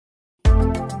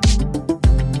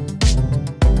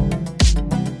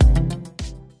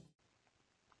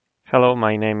Hello,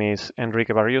 my name is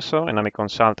Enrique Barriuso and I'm a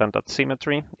consultant at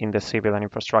Symmetry in the civil and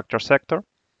infrastructure sector.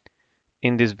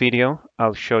 In this video,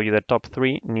 I'll show you the top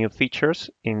 3 new features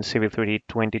in Civil 3D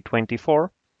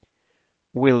 2024.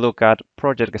 We'll look at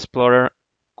Project Explorer,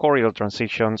 corridor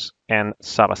transitions, and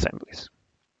subassemblies.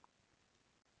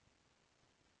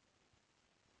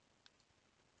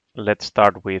 Let's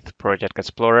start with Project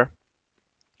Explorer,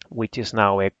 which is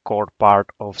now a core part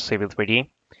of Civil 3D.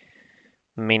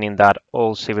 Meaning that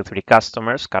all Civil 3D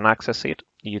customers can access it.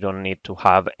 You don't need to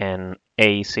have an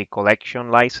AEC collection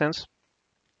license.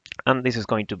 And this is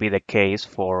going to be the case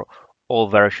for all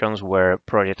versions where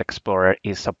Project Explorer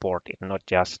is supported, not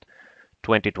just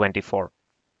 2024.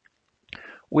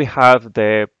 We have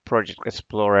the Project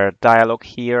Explorer dialog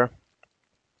here.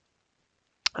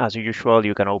 As usual,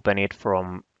 you can open it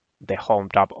from the Home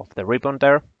tab of the ribbon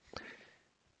there.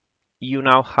 You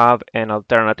now have an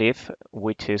alternative,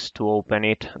 which is to open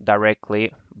it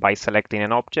directly by selecting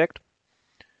an object.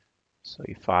 So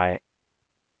if I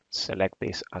select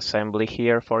this assembly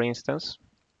here, for instance,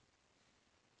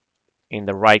 in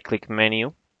the right-click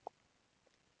menu,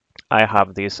 I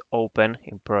have this Open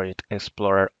in Project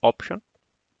Explorer option.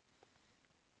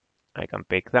 I can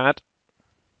pick that.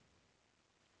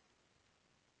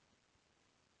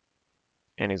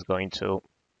 And it's going to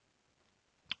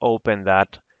open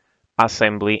that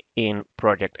assembly in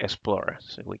Project Explorer.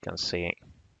 So we can see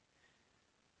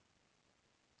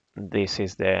this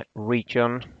is the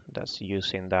region that's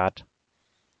using that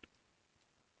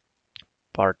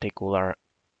particular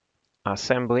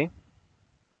assembly.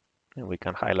 And we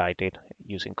can highlight it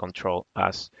using Control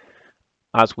as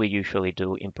we usually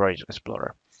do in Project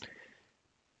Explorer.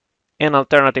 An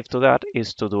alternative to that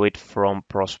is to do it from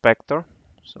Prospector.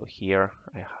 So here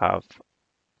I have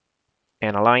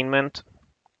an alignment.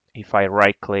 If I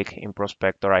right-click in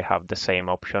Prospector, I have the same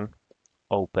option,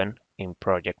 Open in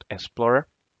Project Explorer.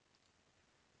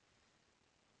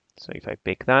 So if I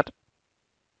pick that,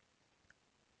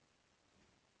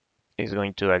 it's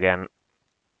going to again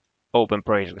open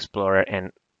Project Explorer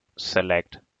and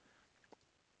select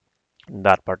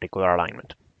that particular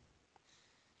alignment.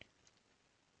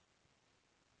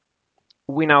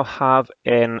 We now have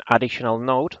an additional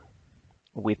node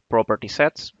with property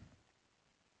sets.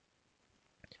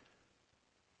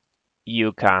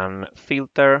 You can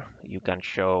filter, you can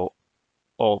show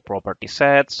all property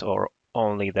sets or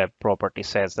only the property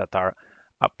sets that are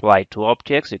applied to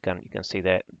objects. You can see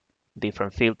the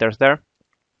different filters there.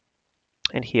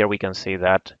 And here we can see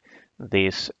that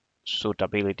this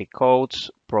suitability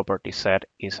codes property set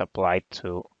is applied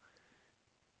to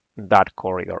that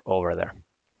corridor over there.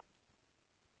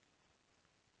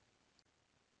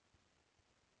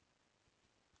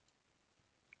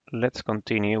 Let's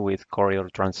continue with corridor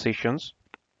transitions.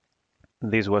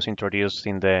 This was introduced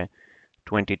in the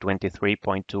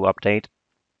 2023.2 update,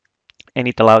 and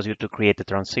it allows you to create a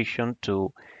transition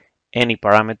to any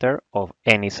parameter of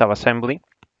any subassembly,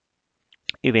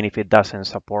 even if it doesn't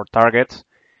support targets.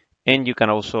 And you can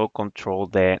also control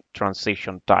the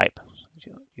transition type.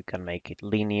 You can make it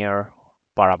linear,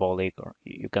 parabolic, or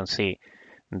you can see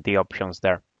the options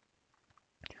there.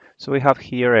 So we have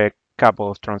here a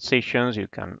couple of transitions. You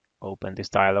can open this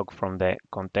dialog from the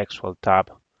contextual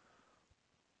tab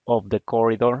of the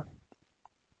corridor.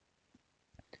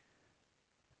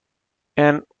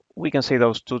 And we can see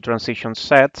those two transition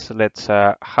sets. Let's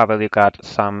have a look at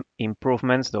some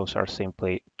improvements. Those are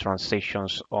simply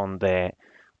transitions on the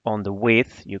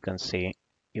width. You can see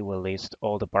it will list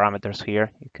all the parameters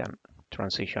here. You can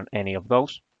transition any of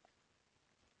those.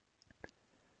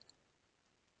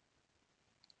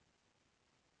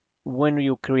 When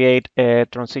you create a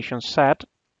transition set,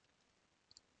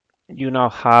 you now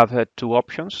have two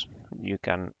options. You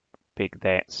can pick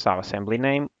the subassembly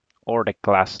name or the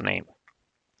class name.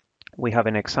 We have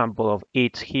an example of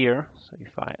each here. So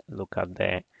if I look at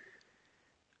the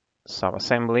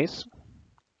subassemblies,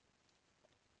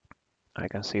 I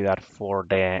can see that for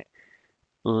the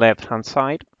left-hand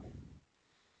side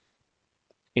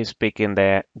is picking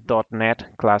the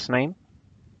 .NET class name,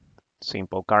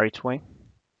 simple carriageway,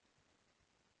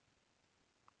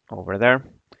 over there.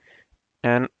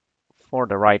 And for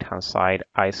the right-hand side,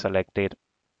 I selected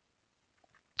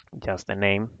just the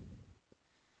name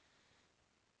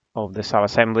of the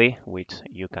subassembly, which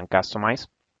you can customize.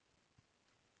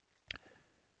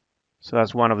 So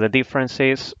that's one of the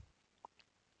differences.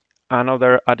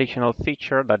 Another additional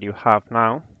feature that you have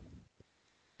now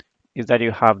is that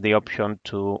you have the option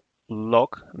to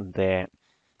lock the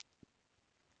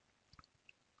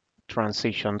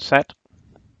transition set.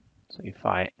 So if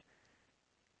I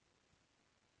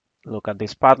look at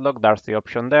this padlock, there's the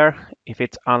option there. If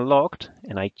it's unlocked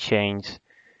and I change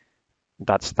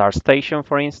that start station,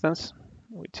 for instance,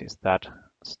 which is that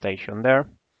station there,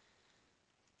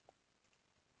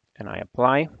 and I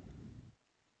apply,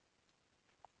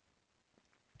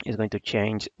 it's going to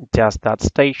change just that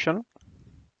station.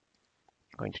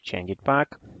 I'm going to change it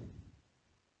back.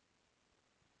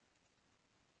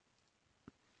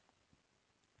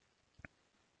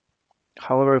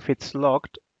 However, if it's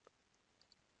locked,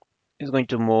 it's going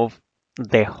to move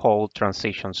the whole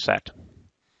transition set.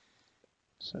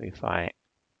 So if I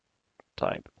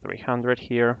type 300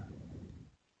 here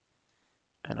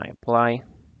and I apply,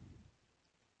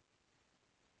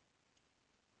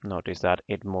 notice that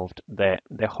it moved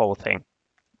the whole thing.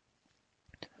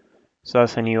 So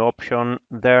as a new option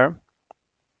there,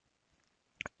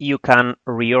 you can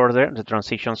reorder the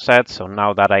transition set. So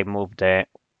now that I move the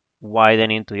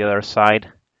widening to the other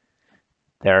side,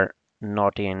 they're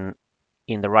not in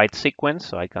the right sequence.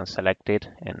 So I can select it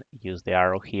and use the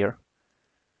arrow here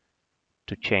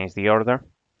to change the order.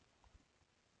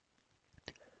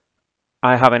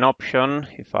 I have an option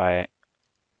if I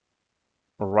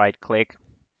right click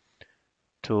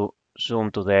to zoom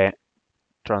to the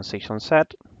transition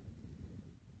set,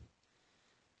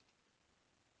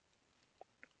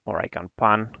 or I can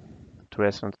pan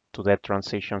to the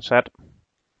transition set.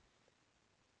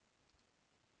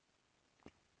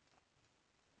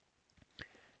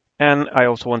 And I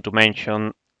also want to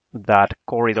mention that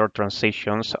corridor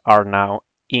transitions are now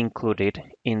included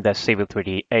in the Civil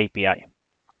 3D API.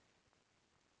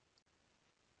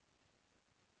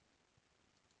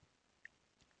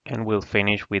 And we'll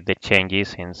finish with the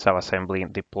changes in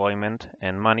subassembly deployment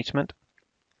and management.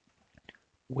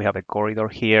 We have a corridor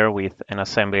here with an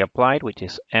assembly applied, which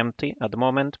is empty at the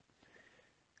moment.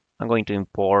 I'm going to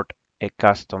import a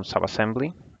custom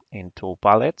subassembly into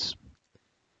palettes.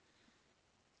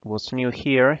 What's new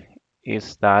here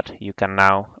is that you can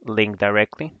now link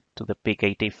directly to the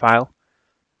PKT file.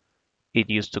 It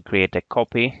used to create a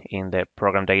copy in the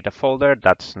program data folder.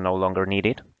 That's no longer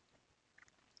needed.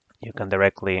 You can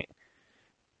directly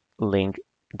link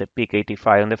the PKT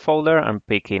file in the folder and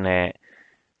pick in a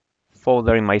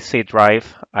folder in my C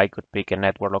drive. I could pick a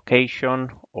network location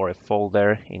or a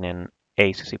folder in an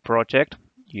ACC project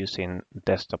using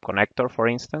desktop connector, for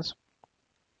instance.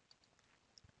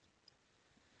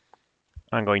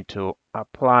 I'm going to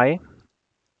apply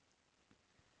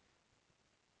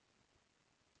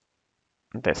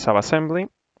the subassembly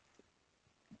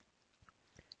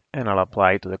and I'll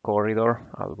apply to the corridor.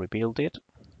 I'll rebuild it.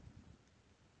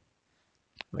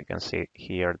 We can see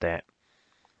here the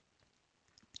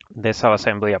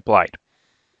subassembly applied.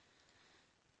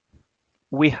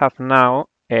 We have now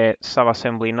a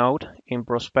subassembly node in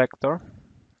Prospector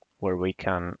where we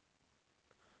can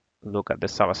look at the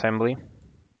subassembly.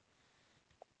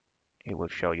 It will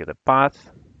show you the path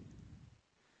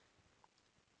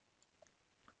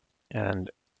and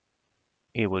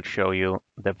it will show you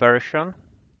the version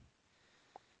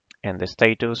and the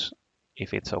status,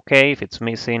 if it's okay, if it's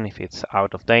missing, if it's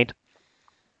out of date.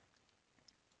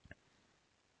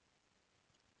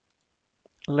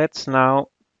 Let's now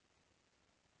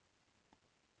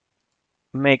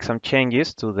make some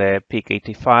changes to the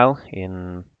PKT file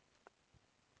in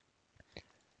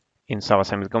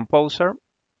Subassembly Composer.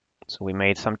 So we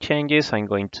made some changes. I'm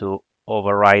going to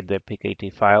override the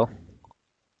PKT file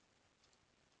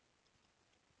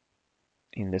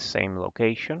in the same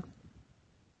location.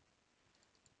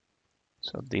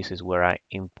 So this is where I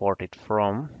imported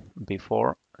from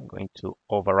before. I'm going to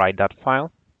override that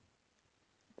file.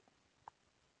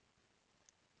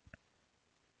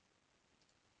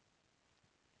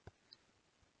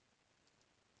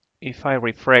 If I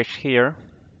refresh here,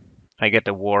 I get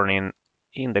a warning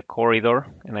in the corridor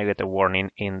and I get a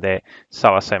warning in the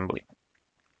subassembly.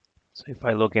 So if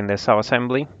I look in the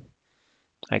subassembly,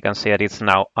 I can see that it's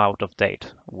now out of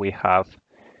date. We have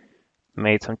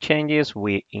made some changes.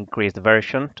 We increased the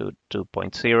version to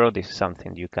 2.0. This is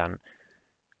something you can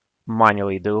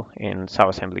manually do in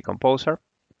Subassembly Composer.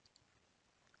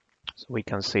 So we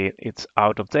can see it's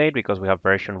out of date because we have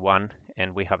version 1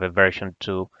 and we have a version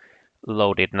 2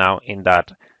 loaded now in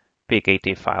that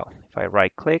PKT file. If I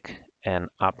right click and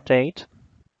update,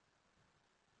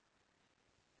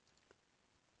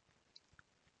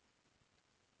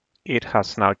 it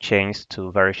has now changed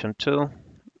to version 2.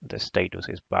 The status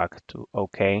is back to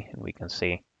OK, and we can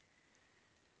see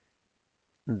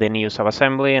the new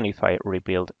subassembly. And if I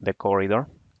rebuild the corridor,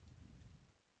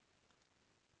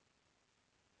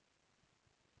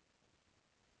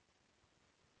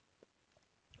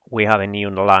 we have a new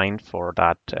line for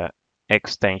that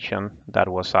extension that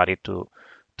was added to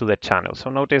to the channel.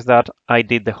 So notice that I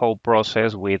did the whole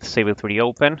process with Civil 3D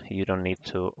open. You don't need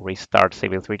to restart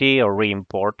Civil 3D or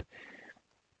re-import.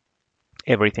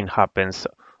 Everything happens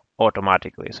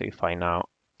automatically. So if I now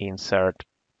insert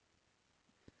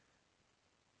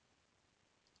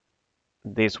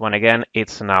this one again,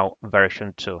 it's now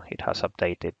version 2. It has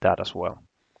updated that as well.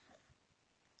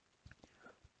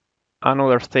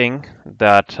 Another thing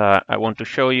that I want to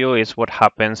show you is what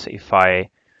happens if I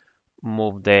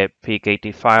move the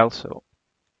PKT file. So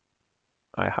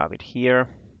I have it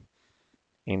here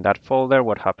in that folder.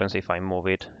 What happens if I move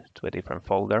it to a different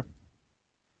folder?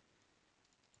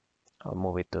 I'll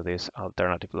move it to this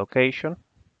alternative location.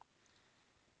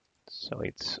 So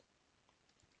it's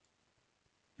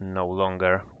no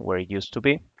longer where it used to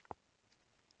be.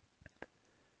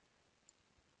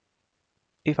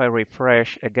 If I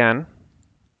refresh again,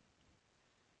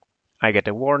 I get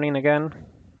a warning again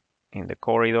in the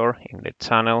corridor, in the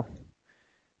channel,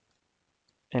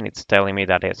 and it's telling me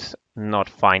that it's not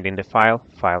finding the file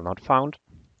not found.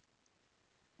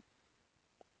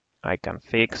 I can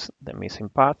fix the missing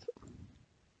path,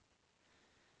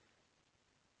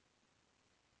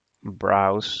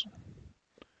 browse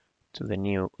to the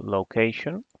new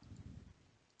location,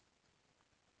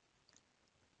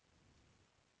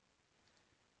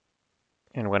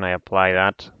 and when I apply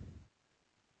that,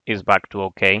 it's back to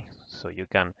OK, so you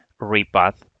can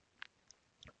repath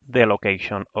the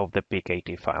location of the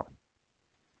PKT file.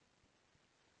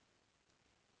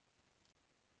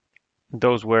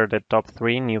 Those were the top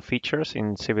 3 new features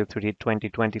in Civil 3D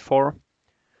 2024.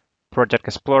 Project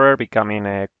Explorer becoming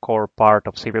a core part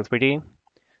of Civil 3D,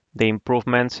 the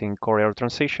improvements in corridor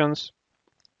transitions,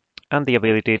 and the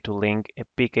ability to link a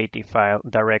PKT file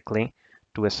directly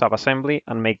to a subassembly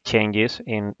and make changes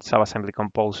in Subassembly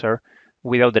Composer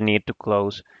without the need to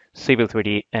close Civil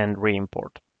 3D and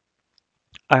re-import.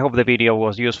 I hope the video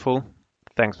was useful.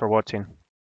 Thanks for watching.